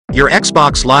Your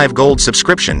Xbox Live Gold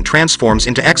subscription transforms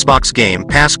into Xbox Game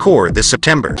Pass Core this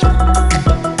September.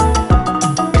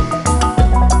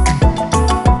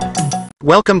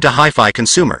 Welcome to Hifi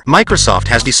Consumer. Microsoft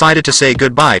has decided to say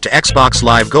goodbye to Xbox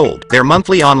Live Gold, their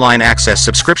monthly online access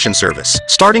subscription service.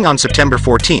 Starting on September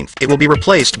 14th, it will be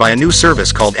replaced by a new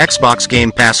service called Xbox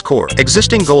Game Pass Core.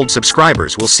 Existing Gold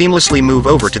subscribers will seamlessly move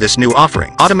over to this new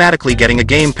offering, automatically getting a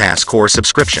Game Pass Core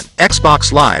subscription.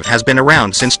 Xbox Live has been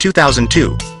around since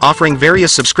 2002, offering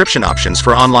various subscription options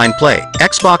for online play.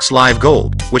 Xbox Live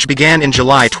Gold, which began in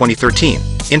July 2013,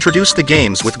 introduced the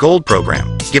Games with Gold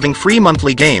program, giving free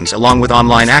monthly games along with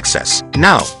online access.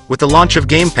 Now, with the launch of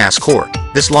Game Pass Core,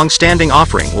 this long-standing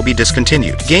offering will be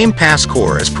discontinued. Game Pass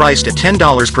Core is priced at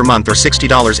 $10 per month or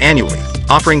 $60 annually,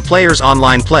 offering players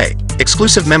online play,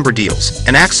 exclusive member deals,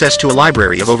 and access to a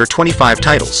library of over 25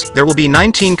 titles. There will be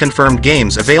 19 confirmed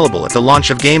games available at the launch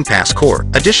of Game Pass Core.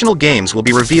 Additional games will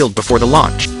be revealed before the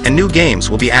launch, and new games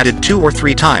will be added 2 or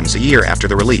 3 times a year after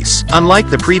the release. Unlike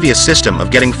the previous system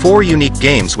of getting 4 unique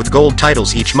games with Gold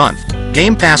titles each month,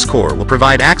 Game Pass Core will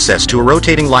provide access to a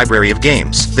rotating library of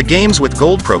games. The Games with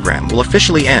Gold program will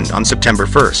officially end on September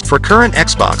 1st. For current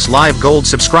Xbox Live Gold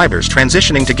subscribers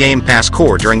transitioning to Game Pass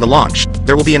Core during the launch,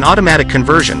 there will be an automatic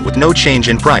conversion with no change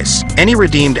in price. Any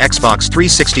redeemed Xbox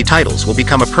 360 titles will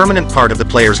become a permanent part of the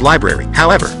player's library.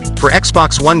 However, for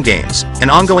Xbox One games, an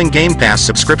ongoing Game Pass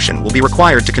subscription will be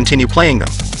required to continue playing them.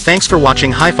 Thanks for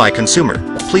watching Hifi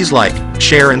Consumer. Please like,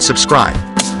 share and subscribe.